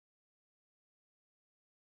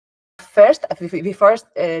first, before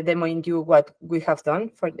demoing you what we have done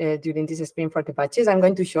for during this sprint for the batches, I'm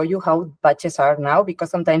going to show you how batches are now,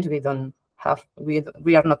 because sometimes we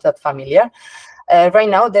are not that familiar. Right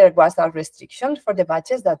now, there was a restriction for the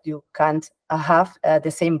batches that you can't have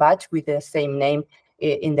the same batch with the same name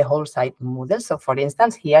in the whole site model. So for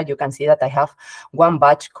instance, here you can see that I have one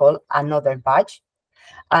batch called another batch.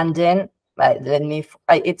 And then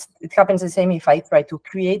it happens the same if I try to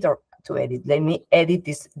create or to edit. Let me edit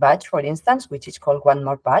this batch, for instance, which is called one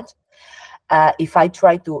more batch. If I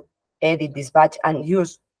try to edit this batch and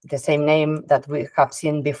use the same name that we have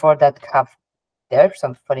seen before that have there,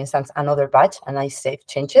 so for instance, another batch, and I save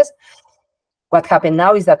changes, what happened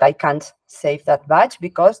now is that I can't save that batch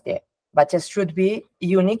because the batches should be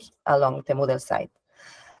unique along the model side.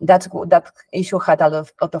 That issue had a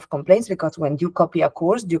lot of complaints, because when you copy a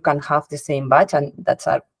course, you can have the same batch, and that's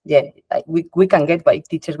we can get why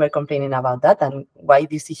teachers were complaining about that and why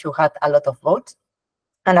this issue had a lot of votes.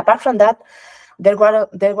 And apart from that, there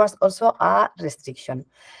was also a restriction.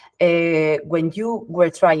 When you were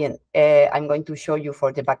trying, I'm going to show you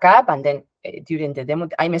for the backup, and then during the demo,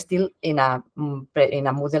 I'm still in a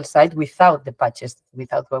Moodle site without the patches,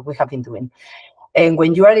 without what we have been doing. And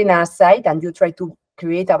when you are in a site and you try to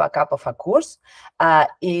create a backup of a course,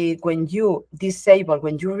 when you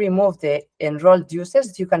remove the enrolled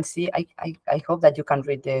users, you can see, I hope that you can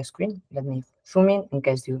read the screen. Let me zoom in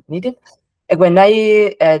case you need it. When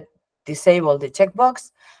I disable the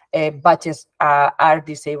checkbox, batches are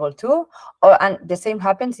disabled too, and the same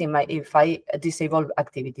happens if I disable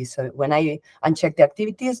activities. So when I uncheck the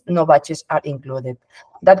activities, no batches are included.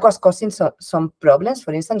 That was causing some problems.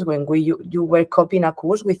 For instance, when you were copying a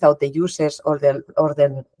course without the users or the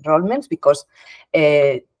enrollments, because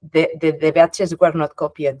the batches were not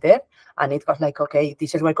copied there, and it was like, okay,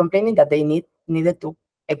 teachers were complaining that they needed to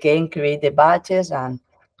again create the batches and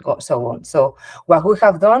so on. So what we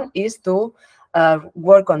have done is to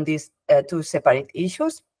work on these two separate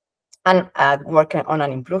issues and work on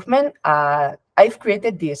an improvement. I've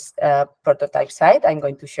created this prototype site. I'm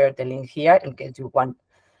going to share the link here in case you want.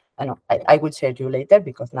 I will share you later,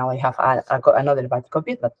 because now I have another batch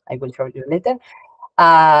copied, but I will show you later.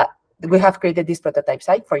 We have created this prototype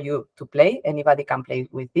site for you to play. Anybody can play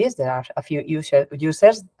with this. There are a few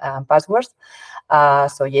users and passwords.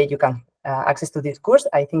 So yeah, you can access to this course.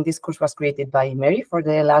 I think this course was created by Mary for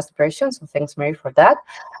the last version. So thanks, Mary, for that.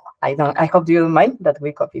 I hope you don't mind that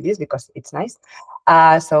we copy this, because it's nice.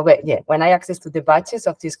 Yeah, when I access to the batches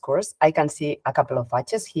of this course, I can see a couple of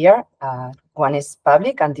batches here. One is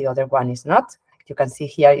public and the other one is not. You can see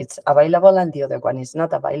here it's available and the other one is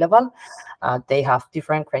not available. They have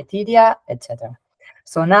different criteria, etc.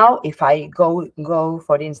 So now if I go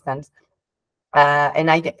for instance,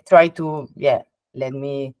 and I try to, let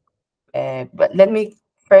me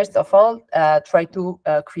first of all try to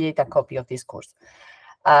create a copy of this course.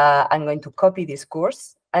 I'm going to copy this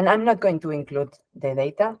course, and I'm not going to include the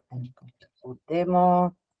data. I'm going to put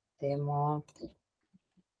demo.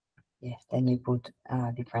 Yes, let me put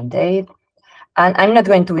a different date. And I'm not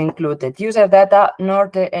going to include the user data nor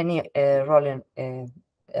any enrollment,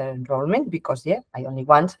 because I only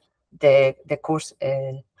want the course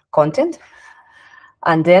content.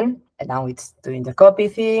 And then now it's doing the copy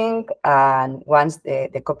thing. And once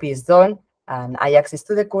the copy is done and I access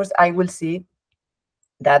to the course, I will see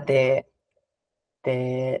that the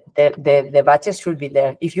batches should be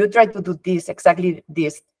there. If you try to do exactly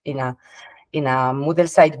this in a Moodle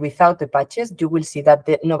site without the batches, you will see that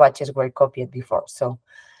no batches were copied before. So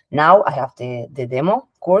now I have the demo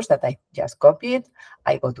course that I just copied.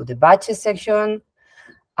 I go to the batches section.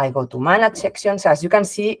 I go to manage sections. As you can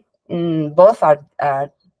see, both are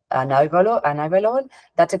unavailable.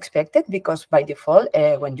 That's expected, because by default,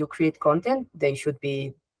 when you create content, they should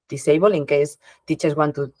be disabled in case teachers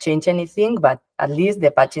want to change anything, but at least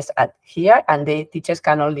the batches are here, and the teachers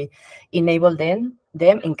can only enable them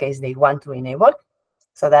in case they want to enable.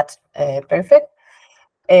 So that's perfect.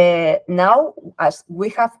 Now, as we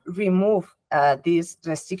have removed this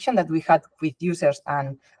restriction that we had with users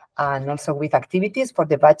and also with activities for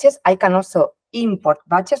the batches, I can also import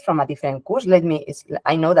batches from a different course.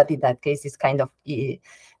 I know that in that case it's kind of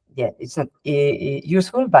it's not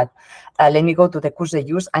useful, but let me go to the course they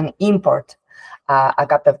use and import a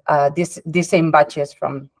couple of these same batches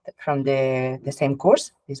from the same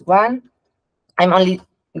course. This one, I'm only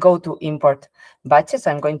go to import batches.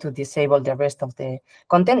 I'm going to disable the rest of the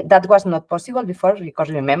content. That was not possible before, because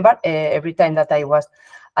remember, every time that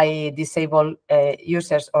I disable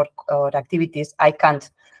users or activities, I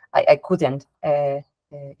couldn't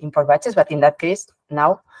import batches. But in that case,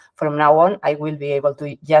 now, from now on, I will be able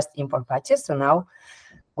to just import batches. So now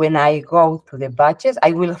when I go to the badges,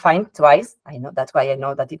 I will find twice. I know that's why I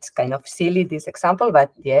know that it's kind of silly, this example,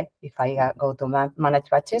 but yeah, if I go to manage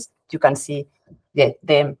badges, you can see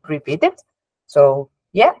them repeated. So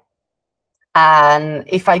yeah. And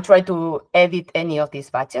if I try to edit any of these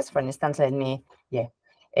batches, for instance, let me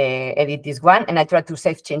edit this one, and I try to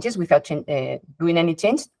save changes without doing any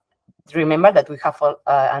change. Remember that we have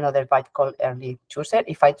another batch called early chooser.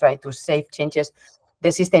 If I try to save changes,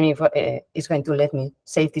 the system is going to let me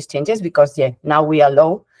save these changes because now we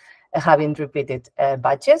allow having repeated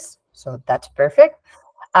batches. So that's perfect.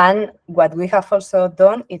 And what we have also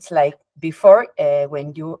done, it's like before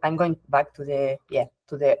when I'm going back to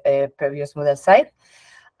the previous model site.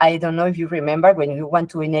 I don't know if you remember when you want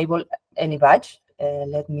to enable any badge.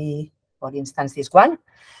 Let me, for instance, this one.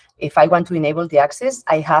 If I want to enable the access,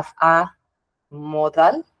 I have a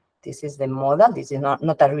model. This is the model. This is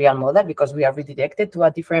not a real model because we are redirected to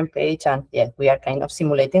a different page, and we are kind of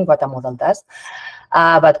simulating what a model does.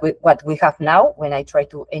 But what we have now, when I try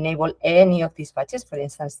to enable any of these badges, for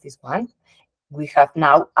instance, this one, we have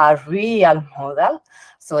now a real model.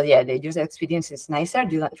 So the user experience is nicer.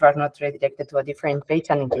 You are not redirected to a different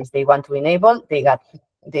page, and in case they want to enable, they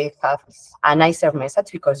have a nicer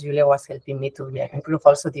message because Julia was helping me to improve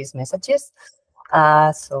also these messages.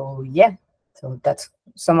 So that's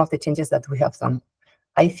some of the changes that we have done.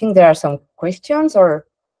 I think there are some questions, or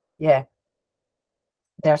there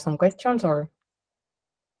are some questions, or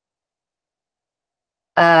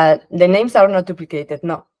the names are not duplicated.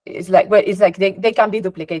 No, it's like they can be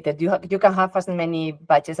duplicated. You can have as many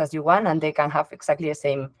batches as you want, and they can have exactly the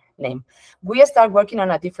same name. We start working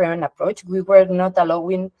on a different approach. We were not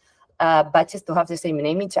allowing batches to have the same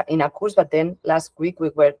name in a course, but then last week we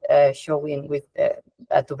were showing with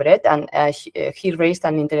to Brett, and he raised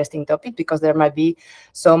an interesting topic because there might be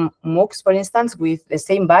some MOOCs, for instance, with the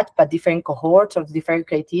same batch but different cohorts or different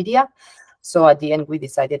criteria. So at the end, we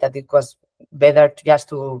decided that it was better just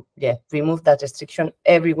to remove that restriction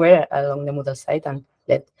everywhere along the Moodle site and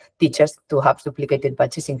let teachers to have duplicated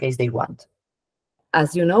batches in case they want.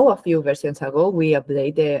 As you know, a few versions ago, we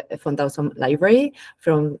updated the FontAwesome library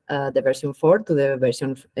from the version 4 to the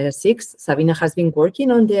version 6. Sabina has been working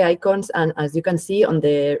on the icons, and as you can see on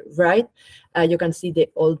the right, you can see the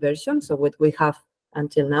old version. So what we have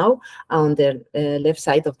until now, on the left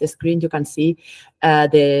side of the screen, you can see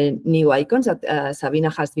the new icons that Sabina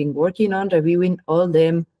has been working on, reviewing all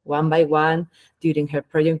them one by one during her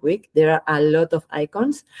project week. There are a lot of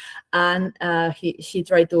icons, and she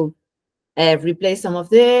tried to replace some of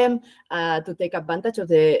them to take advantage of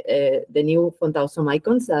the new FontAwesome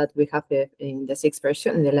icons that we have in the 6th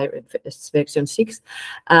version, in the version 6.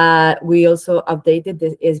 We also updated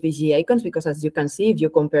the SVG icons because, as you can see, if you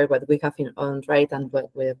compare what we have on right and what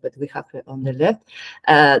we have on the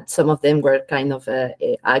left, some of them were kind of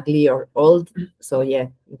ugly or old. So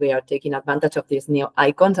we are taking advantage of these new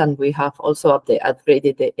icons, and we have also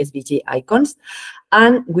upgraded the SVG icons.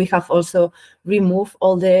 And we have also removed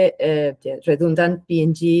all the redundant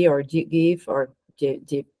PNG or GIF or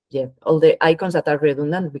all the icons that are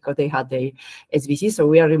redundant because they had the SVG. So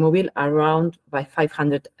we are removing around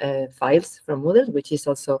 500 files from Moodle, which is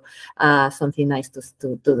also something nice to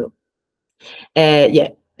do.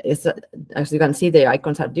 As you can see, the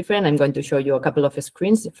icons are different. I'm going to show you a couple of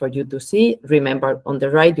screens for you to see. Remember, on the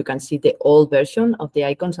right, you can see the old version of the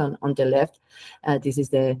icons. On the left, this is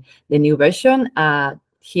the new version.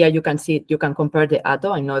 Here you can see, you can compare the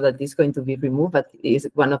auto. I know that this is going to be removed, but it is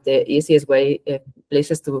one of the easiest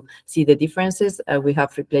places to see the differences. We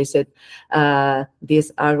have replaced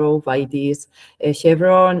this arrow by this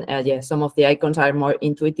chevron. Some of the icons are more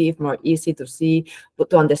intuitive, more easy to see,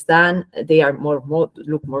 but to understand. They are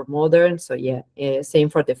look more modern. So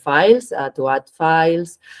same for the files, to add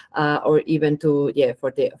files, or even to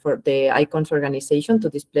for the icons organization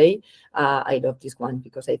to display. I love this one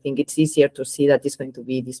because I think it's easier to see that it's going to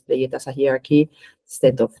be displayed as a hierarchy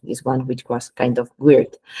instead of this one, which was kind of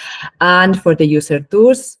weird. And for the user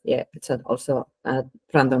tools, it's also a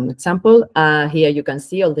random example. Here you can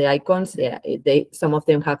see all the icons. Some of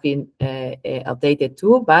them have been updated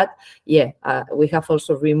too, but we have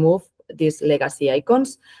also removed these legacy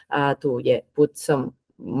icons to put some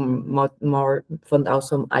more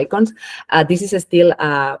FontAwesome icons. This is still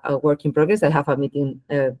a work in progress. I have a meeting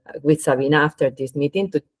with Sabina after this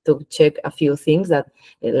meeting to check a few things that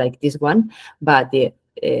like this one, but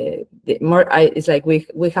it's like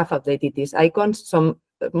we have updated these icons.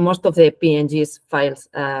 Most of the PNGs files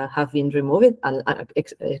have been removed,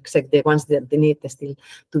 except the ones that they need still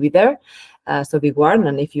to be there. So be warned,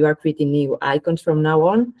 and if you are creating new icons from now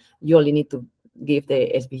on, you only need to give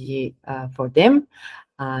the SVG for them.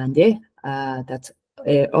 And that's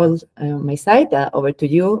all on my side. Over to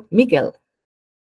you, Miguel.